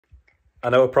I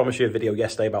know I promised you a video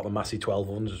yesterday about the Massey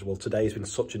 1200s as well. Today's been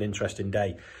such an interesting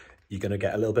day. You're going to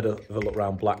get a little bit of a look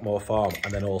around Blackmore Farm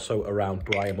and then also around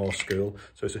BYRMORE School.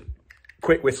 So it's a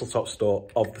quick whistle-top tour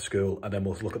of the school, and then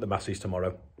we'll look at the Masseys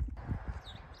tomorrow.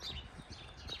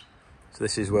 So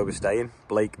this is where we're staying,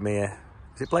 Blakemere.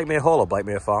 Is it Blakemere Hall or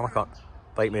Blakemere Farm? I can't.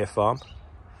 Blakemere Farm.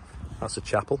 That's a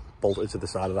chapel bolted to the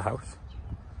side of the house.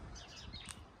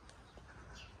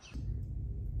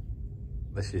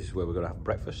 This is where we're going to have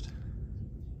breakfast.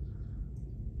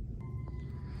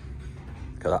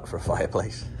 Look at that for a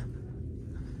fireplace.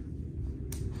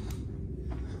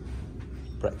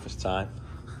 Breakfast time.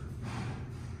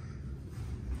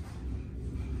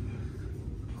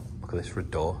 Look at this for a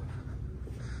door.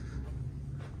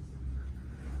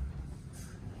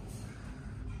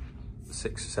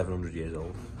 $600 to 700 years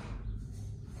old.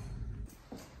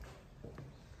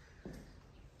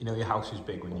 You know your house is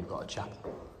big when you've got a chapel.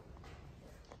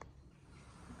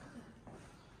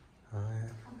 Oh, yeah.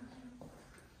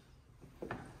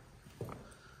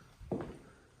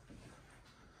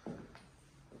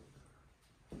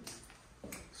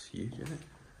 It's huge, isn't it?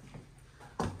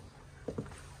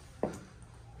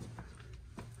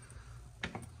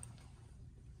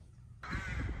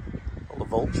 All the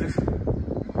vultures.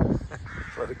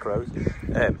 Load of crows.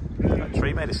 That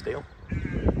tree made of steel.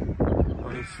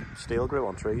 Only steel grew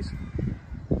on trees.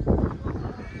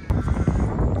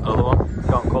 Another one. You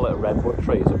can't call it a redwood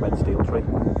tree, it's a red steel tree.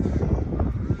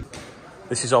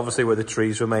 This is obviously where the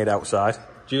trees were made outside.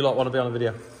 Do you lot want to be on a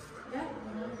video? Yeah.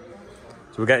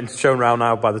 So we're getting shown around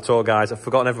now by the tour guides. I've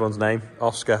forgotten everyone's name.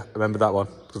 Oscar, remember that one?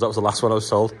 Because that was the last one I was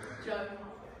told. Joe.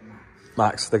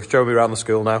 Max, they're showing me around the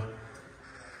school now.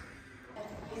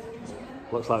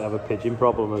 Looks like they have a pigeon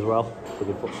problem as well, so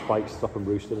they put spikes to stop them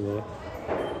roosting in here.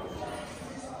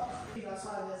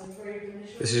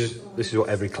 This is what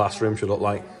every classroom should look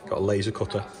like. Got a laser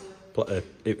cutter,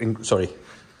 sorry,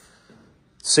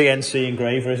 CNC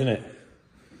engraver, isn't it?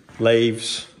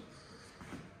 Lathes,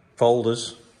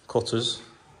 folders, cutters.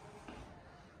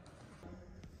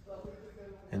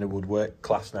 In a woodwork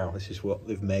class now, this is what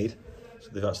they've made. So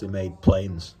they've actually made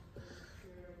planes,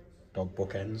 dog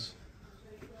bookends.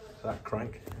 That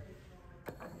crank.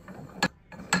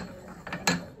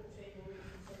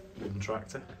 Wooden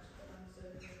tractor.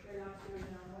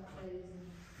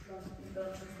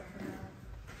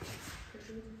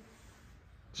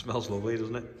 Smells lovely,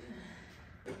 doesn't it?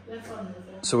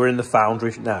 So we're in the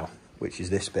foundry now, which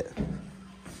is this bit.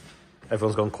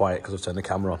 Everyone's gone quiet because I've turned the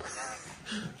camera on.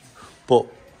 But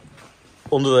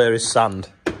under there is sand.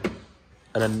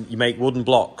 And then you make wooden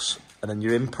blocks, and then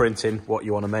you're imprinting what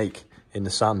you want to make in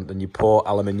the sand, and you pour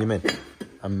aluminium in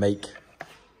and make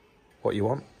what you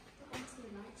want.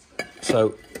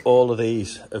 So all of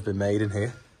these have been made in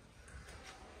here.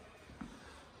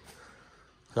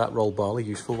 That rolled barley,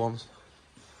 useful ones.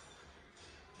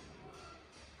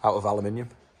 Out of aluminium.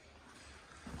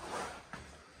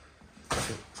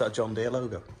 Is that a John Deere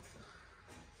logo?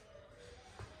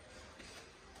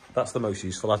 That's the most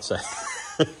useful, I'd say.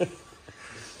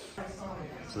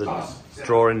 So they're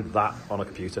drawing that on a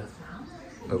computer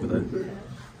over there.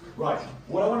 Right.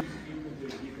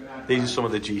 These are some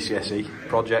of the GCSE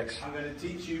projects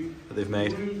that they've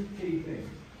made.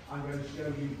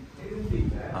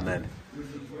 And then,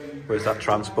 where's that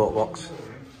transport box?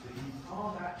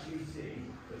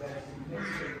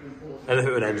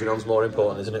 Anything with an engine on's more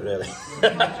important, isn't it, really?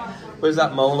 Where's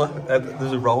that molar?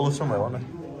 There's a roller somewhere, wasn't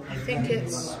there? I think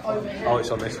it's over here. Oh, it's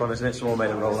on this one, isn't it? Someone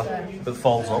made a roller that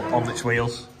folds up on its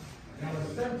wheels.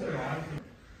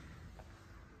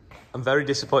 I'm very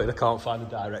disappointed I can't find a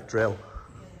direct drill.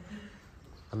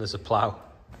 And there's a plough.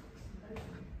 In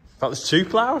fact, there's two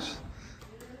ploughs.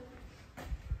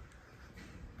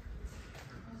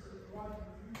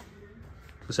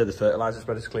 I said the fertiliser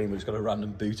spread is clean, but it's got a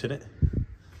random boot in it.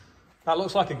 That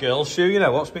looks like a girl's shoe, you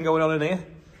know. What's been going on in here?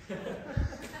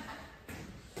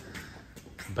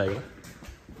 Baler.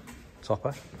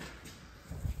 Topper.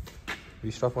 You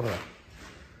strap one of that.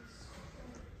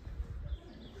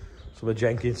 Some of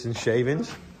Jenkinson's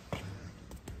shavings.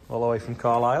 All the way from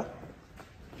Carlisle.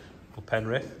 Or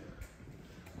Penrith.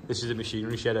 This is a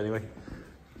machinery shed anyway.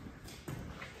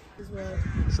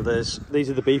 So these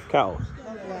are the beef cattle.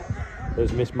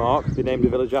 There's Miss Mark, they named the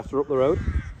village after up the road.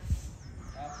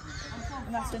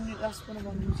 And that's one of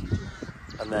our new teachers.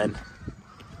 And then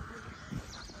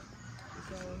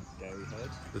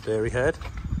the dairy herd.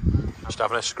 Just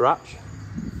having a scratch.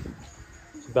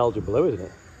 It's Belgian blue, isn't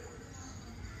it?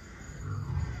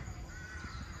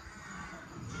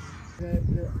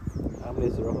 How many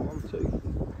is there on it?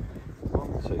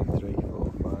 1, 2, 3,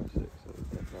 4, 5, 6, 7,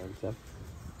 8, 9, 10.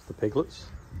 It's the piglets.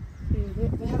 Yeah,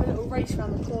 they have a little race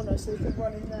around the corner, so they could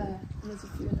run in there. And there's a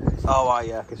few in there. Oh,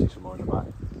 yeah, I can see some more in the back.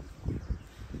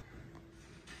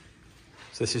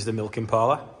 So this is the milking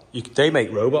parlour. They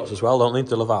make robots as well, don't they,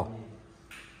 de Laval?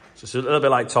 So it's a little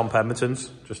bit like Tom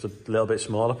Pemberton's, just a little bit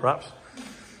smaller, perhaps.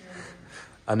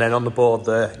 And then on the board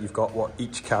there, you've got what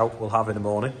each cow will have in the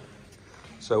morning.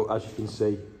 So as you can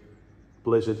see,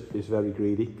 Blizzard is very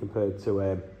greedy compared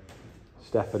to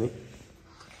Stephanie.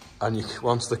 And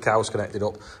once the cow's connected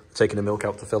up, taking the milk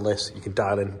out to fill this, you can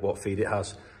dial in what feed it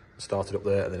has, start it up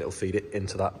there, and then it'll feed it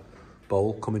into that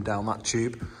bowl coming down that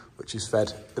tube, which is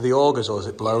fed. Are the augers or is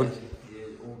it blown? Yeah, the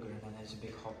auger, and then there's a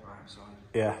big hopper outside.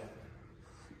 Yeah. So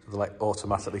they're like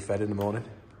automatically fed in the morning.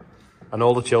 And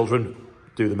all the children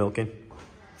do the milking.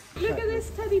 Look at this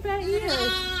teddy bear here.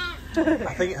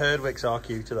 I think Herdwicks are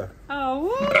cuter though. Oh,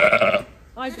 what?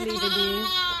 I believe in you.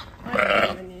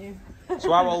 I believe in you.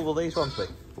 So how old will these ones be?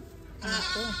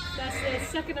 That's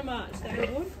the 2nd of March, they're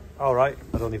born. All right.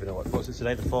 I don't even know what's it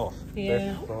today, the 4th?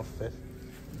 Yeah. 5th, 4th, 5th.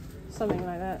 Something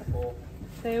like that. 4th.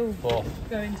 They all 4th.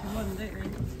 go into one,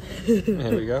 don't they?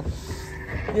 Here we go.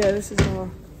 Yeah, this is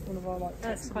one of our like.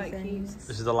 That's quite cute.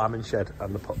 This is the lambing shed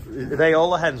and the are they all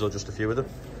the hens or just a few of them?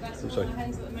 That's all the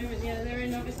hens at the moment, yeah. They're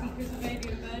in obviously because of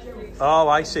avian bird flu. Oh,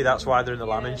 I see. That's why they're in the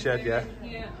lambing shed, yeah.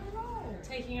 Yeah.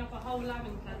 Taking up a whole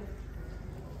lambing pen.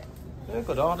 They're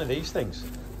good, aren't they, these things?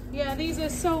 Yeah, these are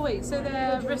solid, so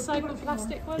they're recycled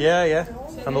plastic ones. Yeah, yeah.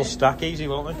 And they'll stack easy,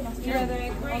 won't they? Yeah,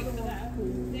 they're great for that.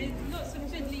 There's lots of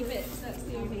fiddly bits, that's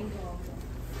the only.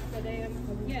 But they,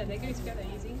 yeah, they go together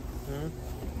easy. Mm.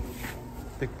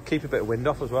 They keep a bit of wind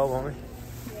off as well, won't they?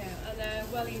 Yeah, and they're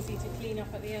well easy to clean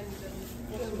up at the end and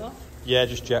wash them off. Yeah,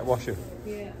 just jet wash them.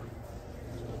 Yeah.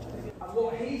 And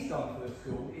what he's done for the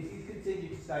school is he's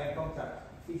continued to stay in contact.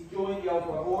 He's joined the old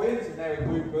Warriors, and they're a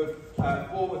group of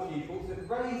former pupils that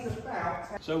raise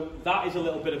about... So that is a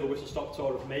little bit of a whistle-stop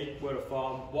tour of me. We're a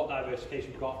farm, what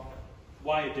diversification we've got,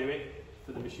 why I do it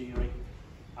for the machinery,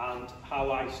 and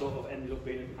how I sort of ended up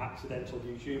being an accidental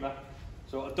YouTuber.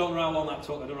 So I don't know how long that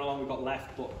took, I don't know how long we've got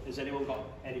left, but has anyone got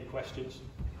any questions?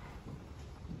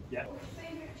 Yeah.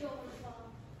 Favourite job on the farm?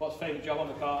 What's favourite job on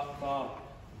the farm?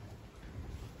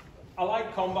 I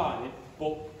like combining,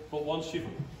 but once you've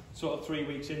sort of 3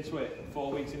 weeks into it,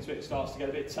 4 weeks into it, it starts to get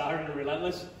a bit tiring and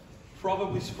relentless.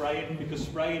 Probably spraying, because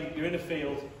spraying, you're in a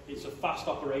field, it's a fast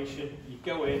operation, you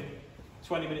go in,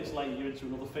 20 minutes later you're into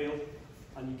another field,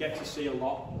 and you get to see a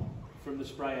lot from the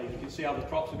sprayer. You can see how the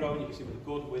crops are growing, you can see with the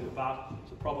good, with the bad,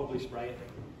 so probably spraying.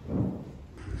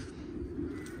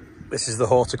 This is the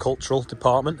horticultural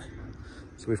department.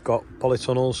 So we've got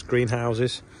polytunnels,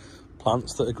 greenhouses,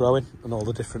 plants that are growing, and all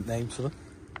the different names for them.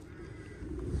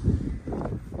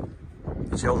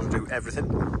 The children do everything.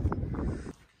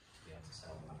 Look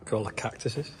at all the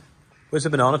cactuses. Where's the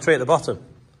banana tree at the bottom?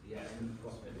 Yeah, and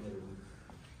across the middle.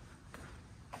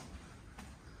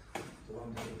 The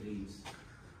one with the leaves.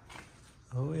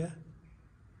 Oh yeah.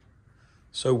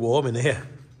 So warm in here.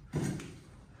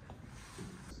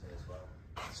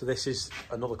 So this is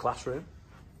another classroom.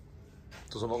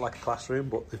 Doesn't look like a classroom,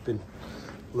 but they've been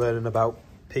learning about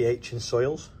pH in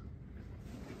soils.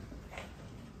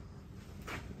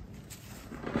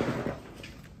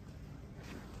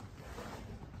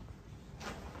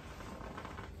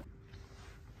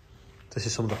 This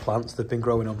is some of the plants they've been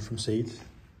growing on from seeds.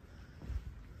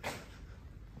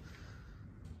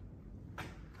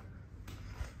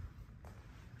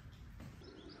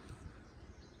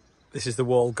 This is the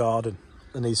wall garden,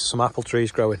 and these are some apple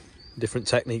trees growing. Different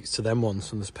techniques to them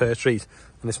ones, and there's pear trees.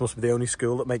 And this must be the only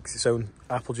school that makes its own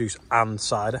apple juice and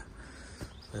cider.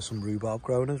 There's some rhubarb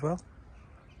growing as well.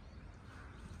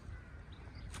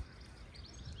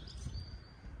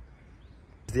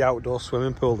 The outdoor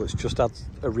swimming pool that's just had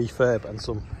a refurb and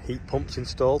some heat pumps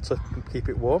installed to keep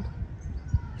it warm.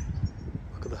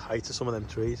 Look at the height of some of them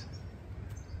trees.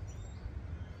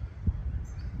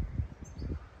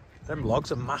 Them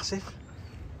logs are massive.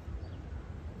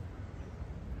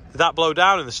 Did that blow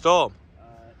down in the storm? No,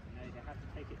 they have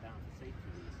to take it down for safety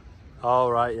reasons. Oh,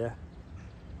 right, yeah.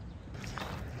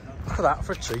 Look at that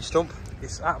for a tree stump.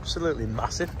 It's absolutely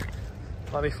massive.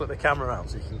 Let me flip the camera around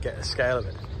so you can get a scale of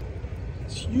it.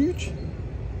 It's huge.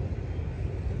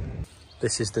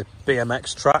 This is the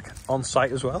BMX track on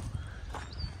site as well.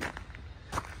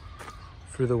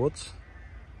 Through the woods.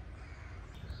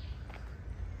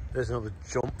 There's another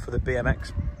jump for the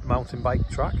BMX mountain bike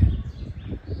track.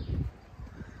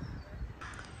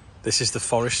 This is the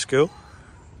forest school.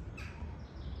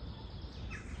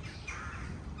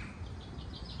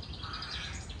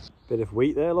 Bit of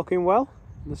wheat there looking well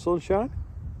in the sunshine.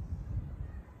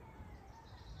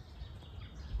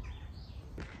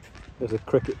 There's a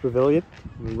cricket pavilion,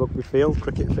 a rugby field,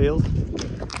 cricket field.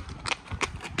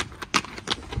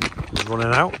 He's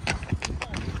running out.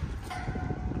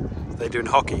 They're doing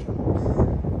hockey.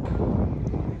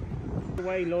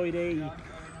 Away, Lloydie.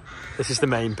 This is the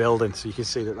main building, so you can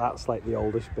see that that's like the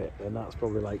oldest bit, and that's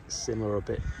probably like similar, a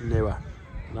bit newer,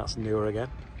 and that's newer again.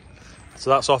 So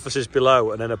that's offices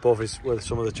below, and then above is where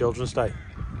some of the children stay.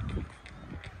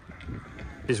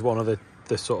 Is one of the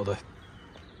sort of the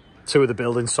two of the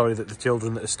buildings, sorry, that the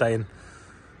children that are staying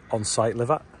on site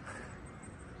live at.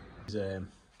 Is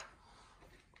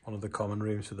one of the common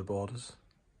rooms for the boarders.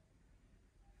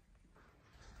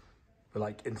 With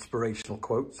like inspirational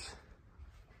quotes.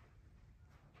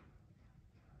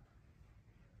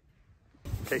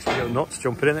 In case we go nuts,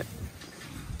 jumping in it.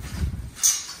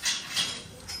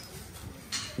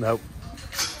 No.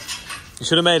 You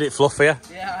should have made it fluffier.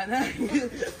 Yeah, I know.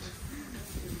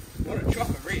 What a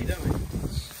chopper, really, don't we?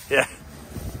 Yeah.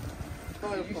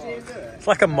 It's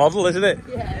like a model, isn't it?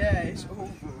 Yeah, it's awful.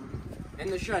 In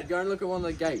the shed, go and look at one of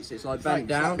the gates. It's like bent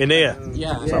down. In here?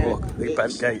 Yeah. Let's have a look. Big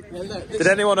bent gate. Yeah, look, Did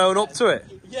anyone own up to it?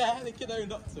 Yeah, the kid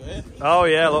owned up to it. Oh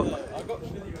yeah, look. I got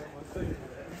video on my phone.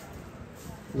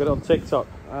 You got it on TikTok?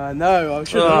 No, I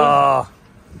should have. Oh.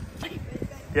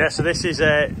 Yeah, so this is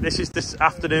this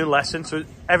afternoon lesson. So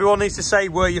everyone needs to say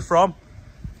where you're from.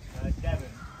 Devon.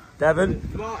 Devon.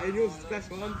 Martin, yours is the best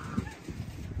one.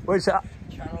 Where's that?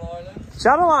 Channel Islands.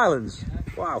 Channel Islands.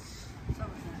 Wow.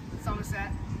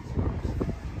 Somerset.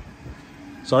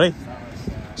 Sorry?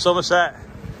 Somerset.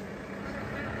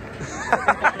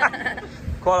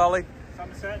 Quite Ollie.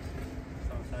 Somerset.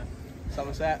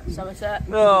 Somerset. Somerset.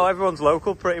 No, everyone's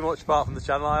local pretty much apart from the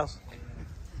Channel Isles.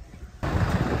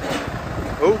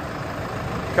 Oh,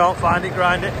 can't find it,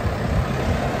 grind it.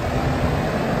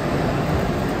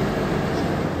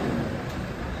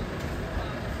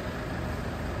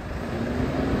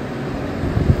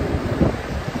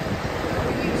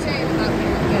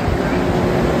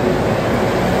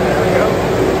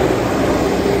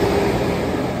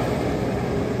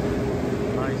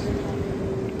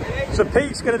 So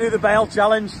Pete's going to do the bail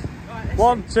challenge.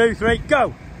 1, 2, 3,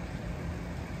 go!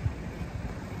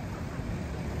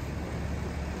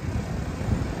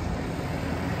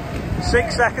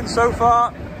 Six seconds so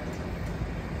far.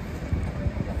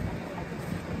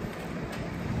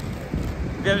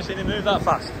 Have you ever seen him move that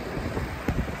fast?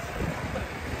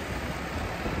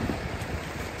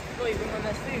 Not even when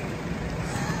they're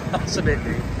stealing. That's a bit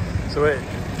new. So we're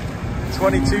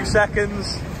 22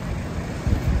 seconds.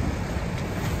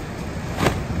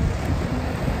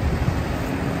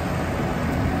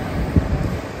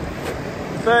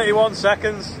 31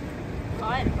 seconds.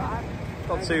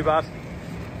 Not too bad.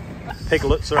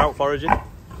 Piglets are out foraging.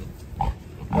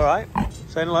 Alright,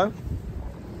 saying hello.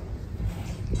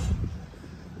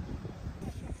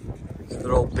 So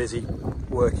they're all busy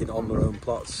working on their own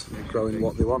plots and growing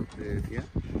what they want. Yeah.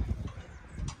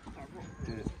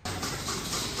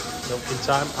 Milking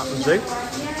time at the zoo.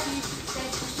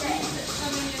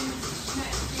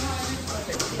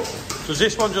 Does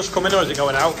this one just come in or is it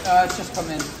going out? It's just come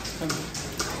in.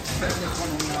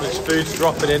 This food's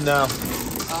dropping in now.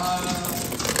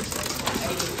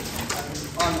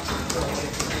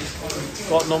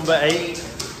 What number? 8?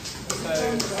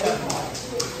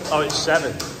 Oh, it's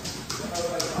 7.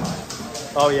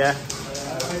 Oh yeah.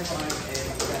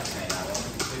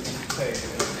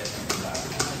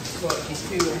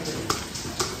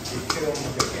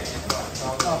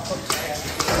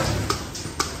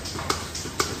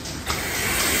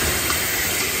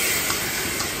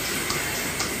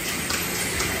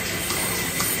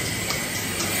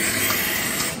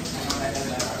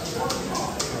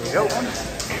 There you go.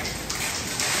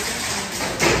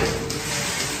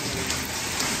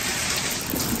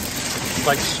 It's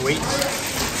like sweet. I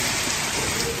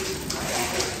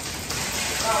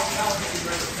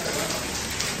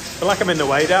feel like I'm in the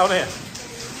way down here.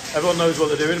 Everyone knows what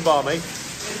they're doing bar me.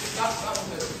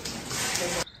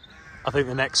 I think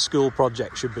the next school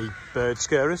project should be bird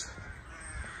scarers.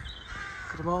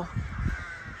 Look at them all.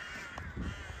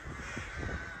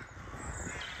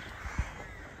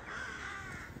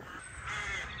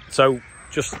 So,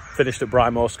 just finished at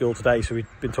Brymore school today, so we've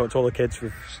been talking to all the kids,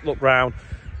 we've looked round.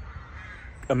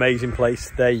 Amazing place.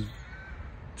 The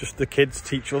kids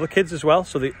teach other kids as well,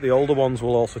 so the older ones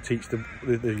will also teach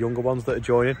the younger ones that are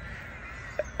joining.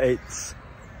 They're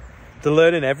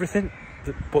learning everything,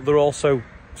 but they're also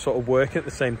sort of working at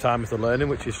the same time as they're learning,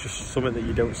 which is just something that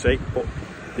you don't see, but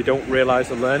they don't realise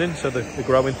they're learning. So they're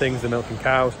growing things, they're milking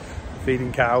cows, they're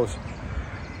feeding cows,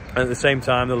 and at the same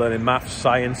time they're learning maths,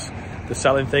 science, they're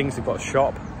selling things, they've got a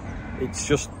shop. It's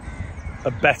just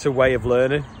a better way of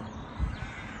learning.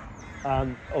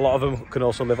 and a lot of them can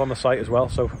also live on the site as well,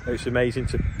 so it's amazing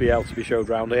to be able to be showed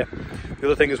around here. The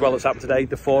other thing as well that's happened today,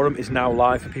 the forum is now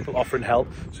live for people offering help,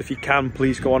 so if you can,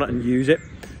 please go on it and use it.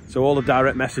 So all the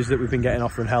direct messages that we've been getting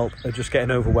offering help are just getting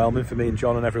overwhelming for me and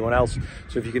John and everyone else.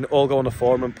 So if you can all go on the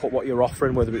forum and put what you're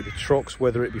offering, whether it be trucks,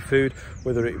 whether it be food,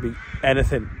 whether it be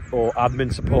anything or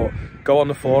admin support, go on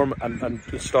the forum and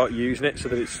start using it so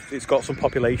that it's got some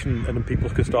population and then people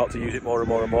can start to use it more and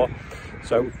more and more.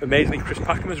 So amazingly, Chris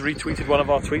Packham has retweeted one of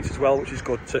our tweets as well, which is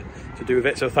good to do with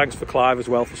it. So thanks for Clive as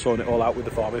well for sorting it all out with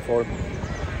the farming forum,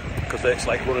 because it's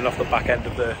like running off the back end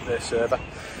of their server.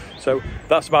 So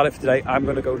that's about it for today. I'm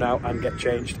going to go now and get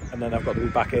changed, and then I've got to be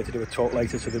back here to do a talk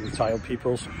later to the retired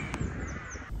pupils.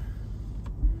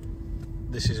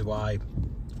 This is why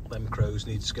them crows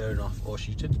need scaring off or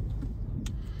shooting.